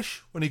bit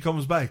fresh when he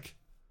comes back.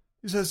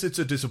 He says it's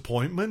a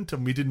disappointment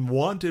and we didn't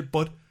want it,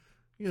 but,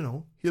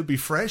 he'll be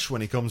fresh when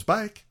he comes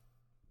back.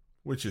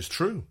 Which is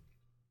true.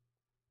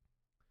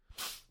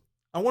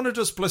 I wonder,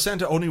 does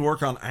placenta only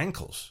work on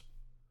ankles?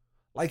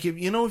 Like, if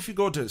you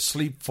go to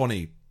sleep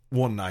funny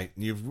one night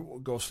and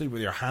you go sleep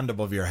with your hand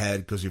above your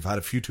head because you've had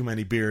a few too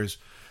many beers,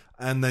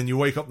 and then you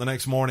wake up the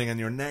next morning and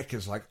your neck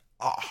is like,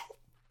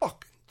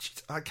 fuck,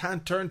 I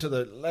can't turn to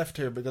the left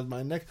here because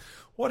my neck...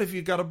 What if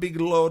you got a big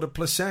load of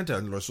placenta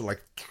and just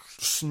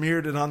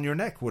smeared it on your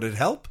neck? Would it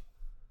help?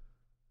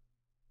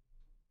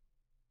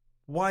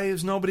 Why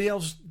is nobody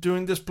else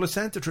doing this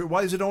placenta treatment?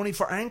 Why is it only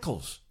for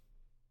ankles?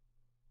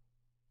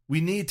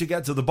 We need to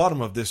get to the bottom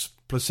of this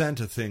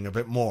placenta thing a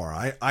bit more,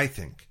 I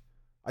think.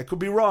 I could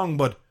be wrong,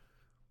 but,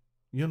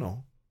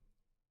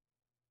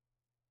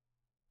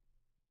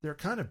 they're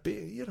kind of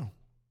big,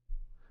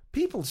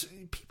 People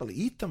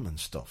eat them and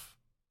stuff,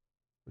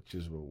 which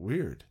is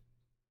weird.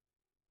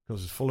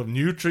 Because it's full of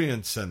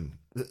nutrients and...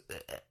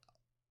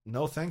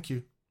 No, thank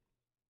you.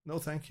 No,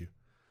 thank you.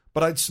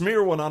 But I'd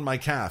smear one on my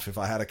calf if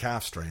I had a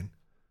calf strain,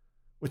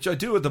 which I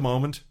do at the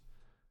moment.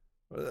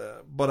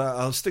 But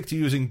I'll stick to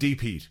using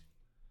deep heat.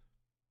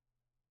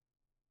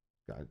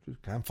 I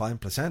can't find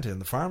placenta in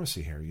the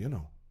pharmacy here,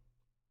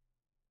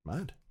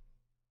 Mad.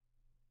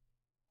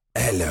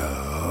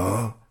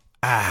 Hello,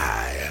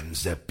 I am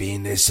the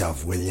penis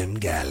of William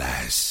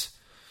Gallas.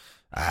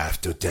 I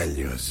have to tell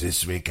you,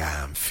 this week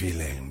I am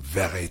feeling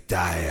very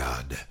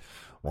tired.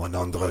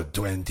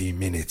 120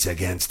 minutes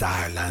against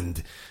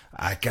Ireland.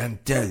 I can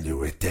tell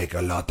you it take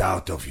a lot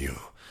out of you.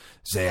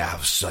 They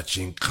have such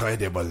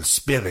incredible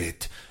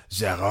spirit.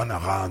 They run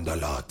around a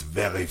lot,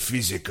 very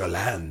physical,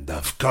 and,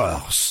 of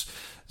course,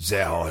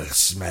 they all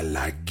smell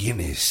like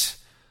Guinness.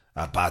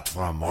 Apart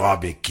from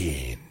Robbie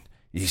Keane,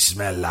 he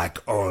smell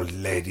like old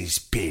lady's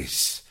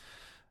piss.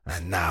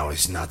 And now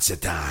is not the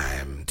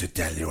time to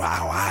tell you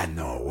how I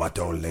know what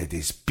old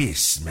lady's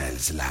piss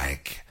smells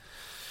like.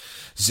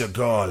 The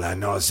goal, I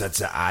know that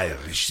the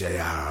Irish, they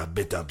are a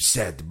bit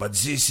upset, but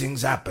these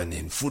things happen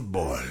in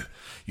football.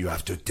 You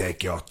have to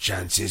take your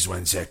chances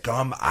when they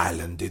come.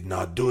 Ireland did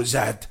not do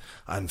that,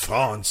 and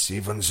France,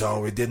 even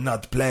though we did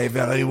not play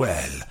very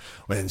well,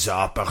 when the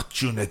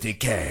opportunity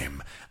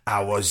came,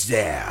 I was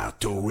there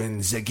to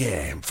win the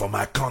game for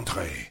my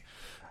country.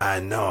 I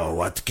know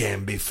what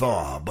came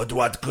before, but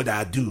what could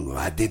I do?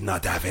 I did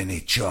not have any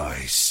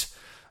choice.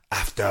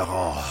 After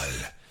all,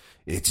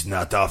 it's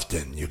not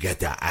often you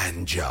get a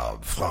hand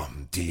job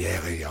from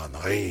Thierry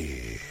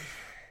Henry.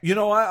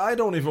 I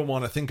don't even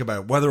want to think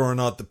about whether or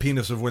not the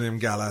penis of William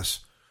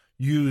Gallas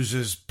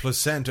uses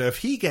placenta if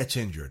he gets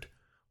injured.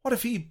 What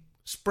if he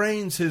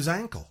sprains his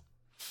ankle?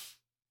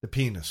 The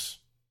penis.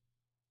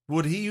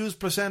 Would he use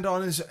placenta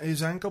on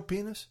his ankle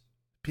penis?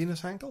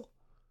 Penis ankle?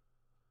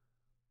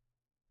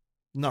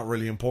 Not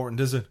really important,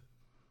 is it?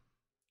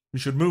 We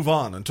should move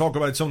on and talk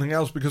about something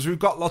else because we've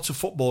got lots of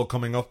football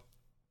coming up.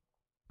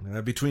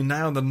 Between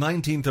now and the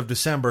 19th of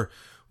December,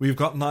 we've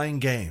got 9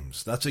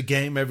 games. That's a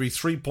game every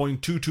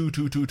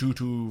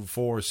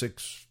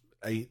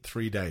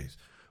 3.222222468 days.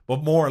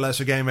 But more or less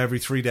a game every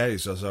 3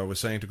 days, as I was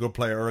saying to Good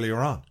Player earlier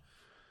on.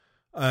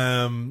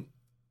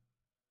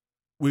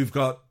 We've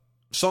got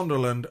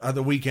Sunderland at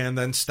the weekend,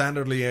 then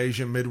Standard Liège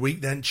in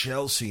midweek, then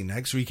Chelsea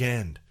next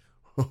weekend.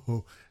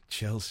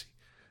 Chelsea.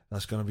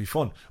 That's going to be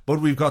fun.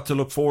 But we've got to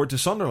look forward to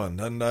Sunderland.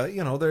 And,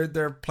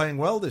 they're playing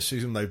well this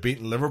season. They've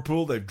beaten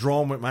Liverpool. They've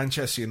drawn with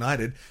Manchester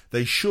United.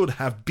 They should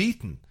have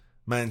beaten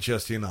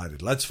Manchester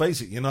United. Let's face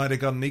it,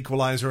 United got an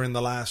equaliser in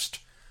the last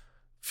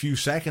few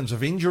seconds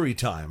of injury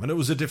time. And it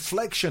was a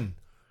deflection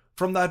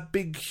from that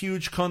big,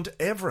 huge cunt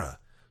Evra.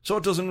 So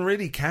it doesn't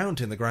really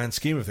count in the grand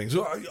scheme of things.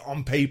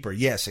 On paper,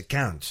 yes, it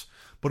counts.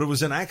 But it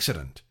was an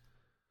accident.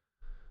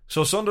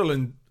 So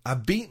Sunderland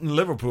have beaten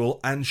Liverpool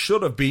and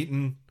should have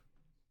beaten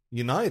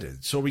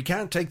United. So we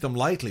can't take them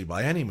lightly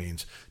by any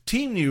means.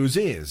 Team news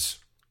is,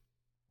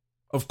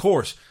 of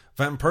course,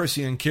 Van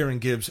Persie and Kieran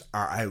Gibbs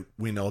are out.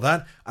 We know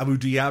that. Abu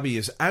Diaby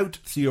is out.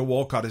 Theo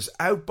Walcott is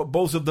out. But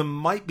both of them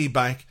might be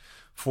back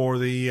for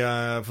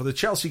the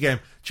Chelsea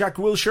game. Jack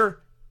Wilshere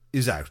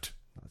is out.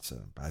 That's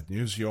bad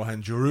news.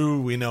 Johan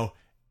Giroud, we know,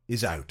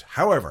 is out.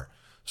 However,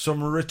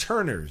 some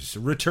returnerators.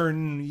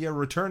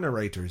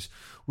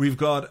 We've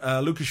got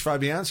Lukasz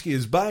Fabianski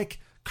is back.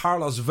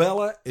 Carlos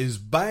Vela is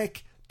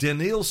back.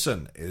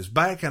 Denilson is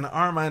back. And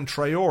Armand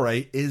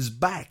Traore is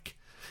back.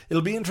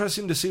 It'll be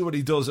interesting to see what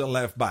he does at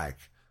left back.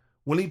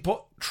 Will he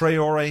put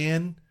Traore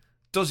in?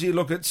 Does he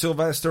look at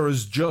Sylvester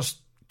as just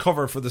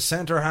cover for the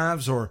centre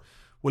halves, or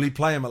will he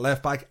play him at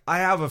left back? I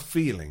have a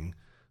feeling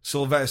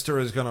Sylvester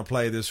is going to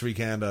play this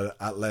weekend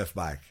at left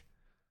back,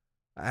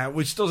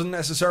 which doesn't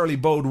necessarily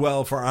bode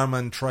well for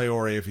Armand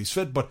Traore if he's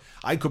fit, but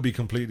I could be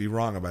completely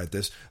wrong about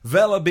this.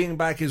 Vela being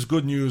back is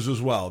good news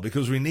as well,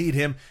 because we need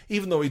him,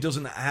 even though he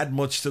doesn't add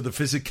much to the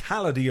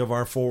physicality of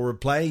our forward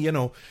play. You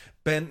know,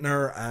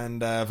 Bentner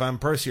and Van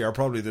Persie are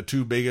probably the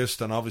two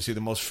biggest and obviously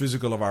the most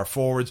physical of our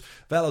forwards.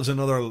 Vela's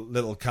another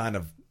little kind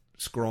of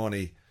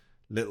scrawny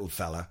little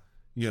fella,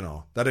 you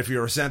know, that if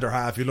you're a centre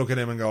half, you look at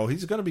him and go,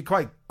 he's going to be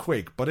quite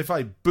quick, but if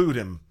I boot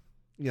him,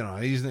 you know,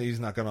 he's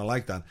not going to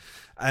like that.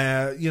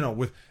 You know,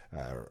 with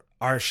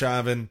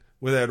Arshavin,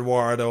 with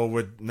Eduardo,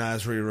 with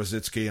Nasri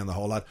Rosicki and the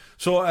whole lot.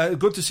 So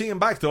good to see him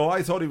back, though.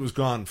 I thought he was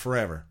gone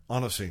forever,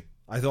 honestly.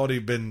 I thought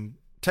he'd been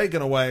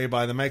taken away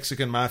by the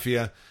Mexican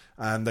mafia,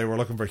 and they were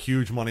looking for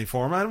huge money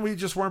for him, and we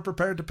just weren't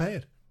prepared to pay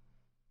it.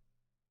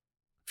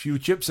 Few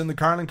chips in the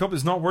Carling Cup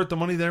is not worth the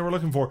money they were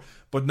looking for.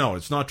 But no,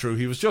 it's not true.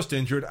 He was just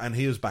injured, and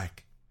he is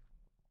back.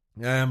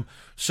 We'll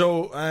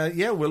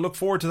look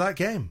forward to that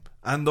game.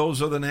 And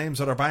those are the names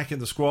that are back in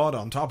the squad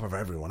on top of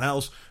everyone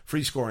else.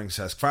 Free scoring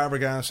Cesc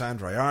Fabregas,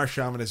 Andre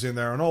Arshavin is in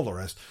there, and all the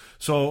rest.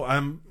 So,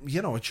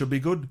 it should be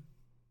good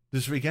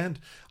this weekend.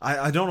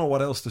 I don't know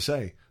what else to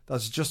say.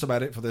 That's just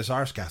about it for this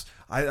Arscast.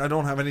 I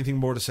don't have anything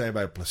more to say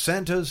about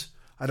placentas.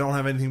 I don't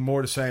have anything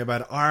more to say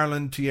about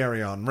Ireland, Thierry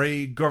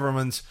Henry,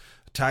 governments,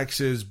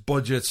 taxes,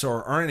 budgets,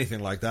 or anything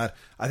like that.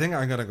 I think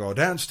I'm going to go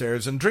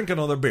downstairs and drink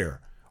another beer.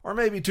 Or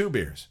maybe 2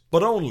 beers.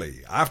 But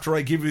only after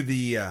I give you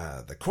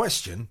the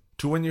question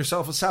to win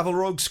yourself a Savile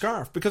Rogue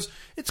scarf. Because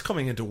it's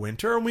coming into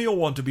winter and we all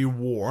want to be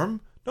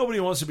warm. Nobody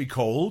wants to be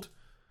cold.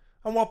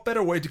 And what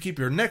better way to keep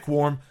your neck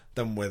warm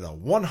than with a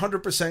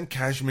 100%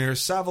 cashmere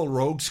Savile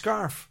Rogue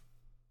scarf?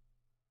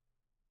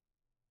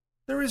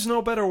 There is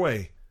no better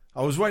way.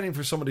 I was waiting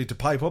for somebody to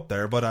pipe up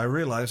there, but I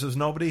realised there's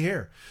nobody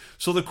here.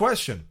 So the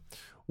question,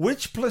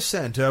 which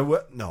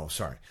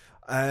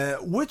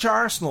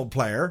Arsenal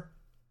player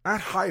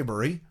at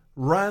Highbury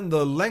ran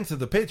the length of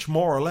the pitch,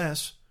 more or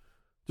less,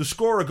 to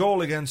score a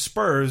goal against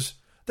Spurs,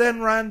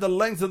 then ran the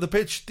length of the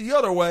pitch the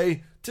other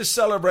way to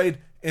celebrate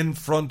in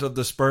front of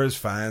the Spurs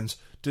fans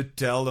to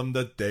tell them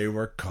that they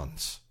were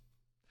cunts?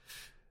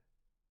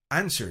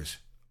 Answers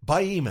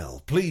by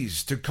email,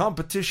 please, to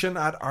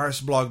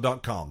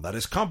competition@arsblog.com. That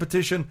is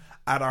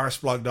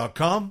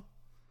competition@arsblog.com.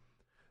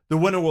 The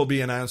winner will be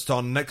announced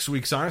on next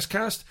week's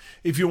Arscast.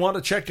 If you want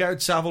to check out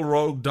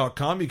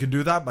SavileRogue.com, you can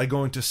do that by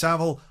going to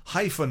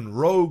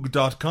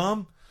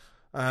Savile-Rogue.com,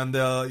 and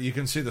you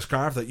can see the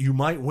scarf that you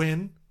might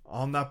win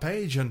on that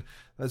page, and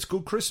that's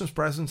good Christmas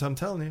presents, I'm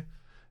telling you.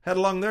 Head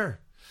along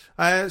there.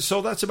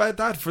 So that's about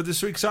that for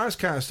this week's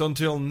Arscast.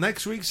 Until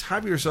next week's,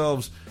 have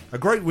yourselves a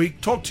great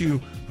week. Talk to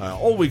you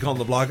all week on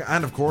the blog,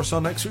 and of course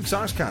on next week's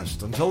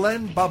Arscast. Until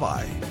then,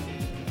 bye-bye.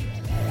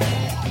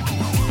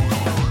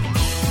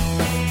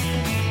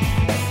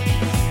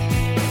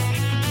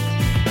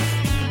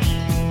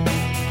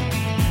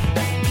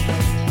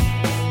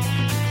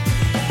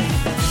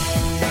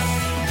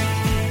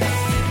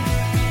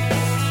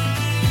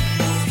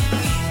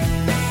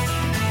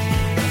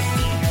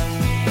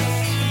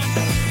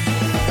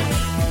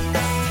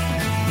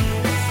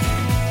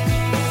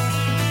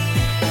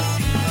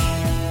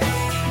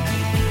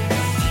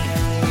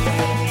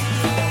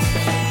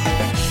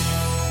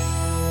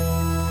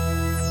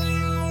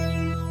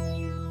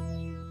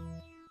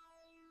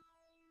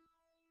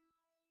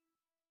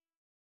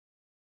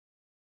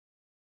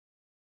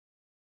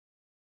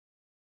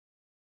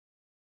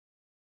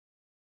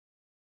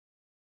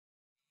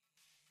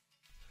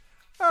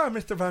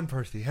 Mr. Van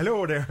Persie,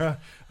 hello there.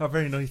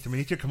 Very nice to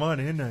meet you. Come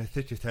on in,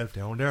 sit yourself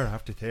down there. I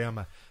have to say I'm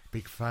a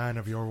big fan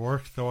of your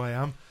work, so I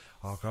am.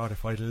 Oh God,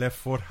 if I'd a left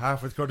foot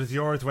half as good as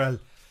yours, well,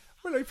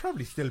 I'd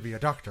probably still be a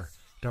doctor.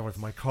 That was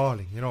my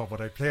calling,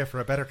 but I'd play for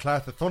a better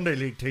class of Sunday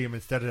League team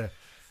instead of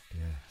the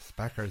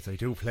spackers I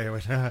do play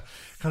with.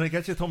 Can I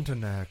get you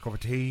something? A cup of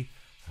tea,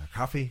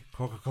 coffee,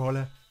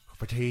 Coca-Cola,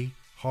 cup of tea,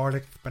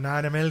 Horlicks,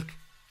 banana milk,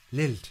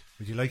 Lilt.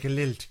 Would you like a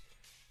Lilt?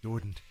 You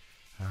wouldn't.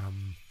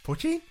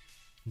 Poutine?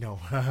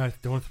 No,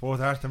 don't suppose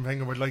Arsene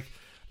Wenger would like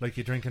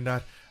you drinking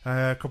that.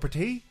 Cup of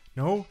tea?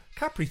 No.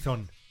 Capri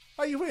Sun?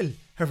 Oh, you will.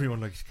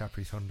 Everyone likes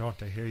Capri Sun, don't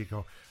they? Here you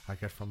go. I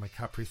get from my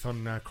Capri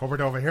Sun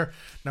cupboard over here.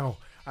 Now,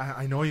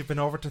 I know you've been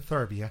over to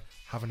Serbia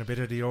having a bit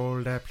of the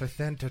old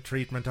placenta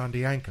treatment on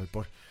the ankle,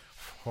 but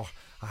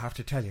I have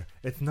to tell you,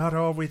 it's not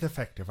always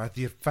effective. As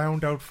you've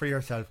found out for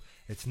yourself,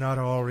 it's not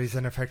always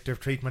an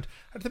effective treatment.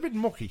 It's a bit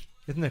mucky,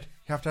 isn't it?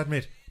 You have to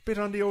admit, a bit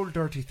on the old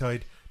dirty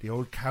side. The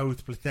old cow's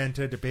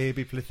placenta, the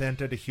baby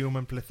placenta, the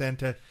human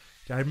placenta,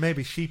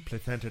 maybe sheep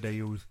placenta they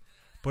use.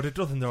 But it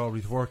doesn't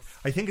always work.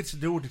 I think it's to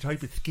do with the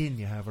type of skin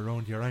you have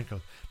around your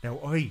ankle. Now,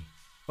 I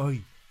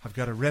have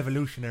got a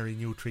revolutionary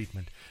new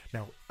treatment.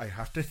 Now, I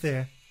have to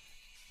say,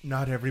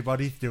 not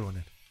everybody's doing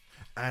it.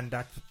 And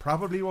that's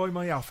probably why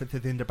my office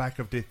is in the back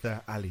of this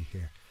alley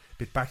here.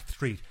 This back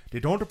street.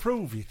 They don't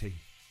approve, you see.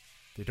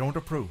 They don't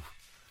approve.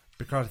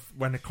 Because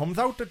when it comes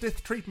out that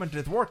this treatment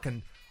is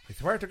working, I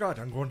swear to God,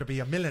 I'm going to be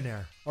a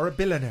millionaire or a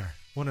billionaire,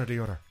 one or the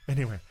other.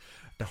 Anyway,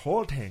 the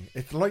whole thing,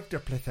 it's like the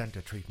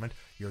placenta treatment.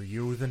 You're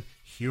using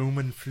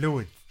human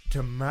fluids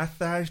to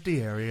massage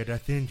the area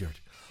that's injured.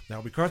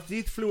 Now, because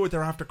these fluids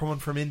are after coming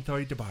from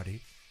inside the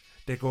body,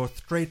 they go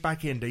straight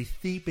back in. They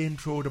seep in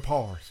through the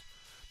pores.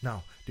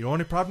 Now, the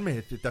only problem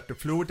is that the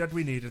fluid that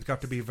we need has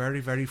got to be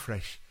very, very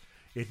fresh.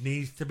 It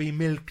needs to be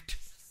milked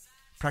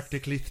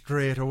practically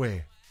straight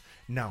away.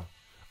 Now,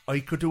 I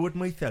could do it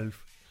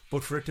myself,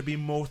 but for it to be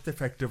most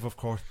effective, of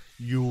course,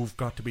 you've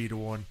got to be the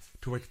one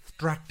to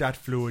extract that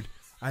fluid,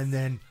 and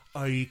then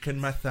I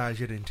can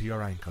massage it into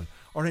your ankle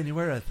or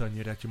anywhere else on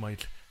you that you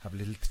might have a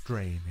little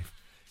strain,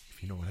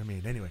 if you know what I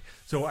mean. Anyway,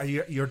 so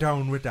you're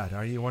down with that,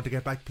 are you? You want to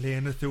get back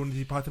playing as soon as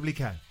you possibly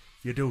can?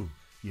 You do.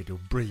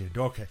 Brilliant.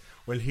 Okay,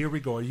 well, here we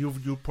go.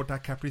 You put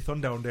that Capri Sun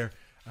down there,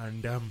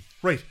 and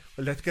right,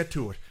 well, let's get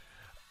to it.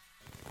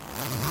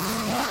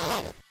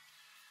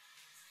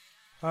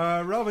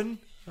 Robin,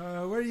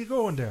 where are you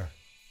going there?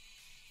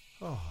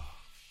 Oh,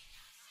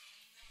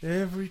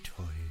 every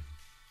time.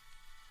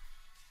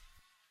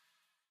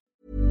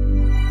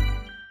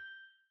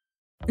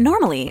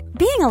 Normally,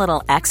 being a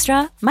little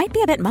extra might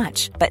be a bit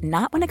much, but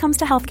not when it comes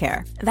to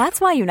healthcare.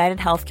 That's why United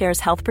Healthcare's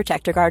Health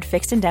Protector Guard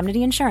fixed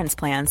indemnity insurance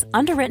plans,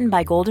 underwritten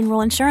by Golden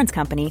Rule Insurance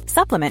Company,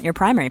 supplement your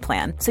primary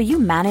plan so you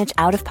manage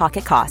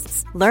out-of-pocket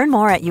costs. Learn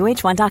more at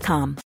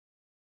UH1.com.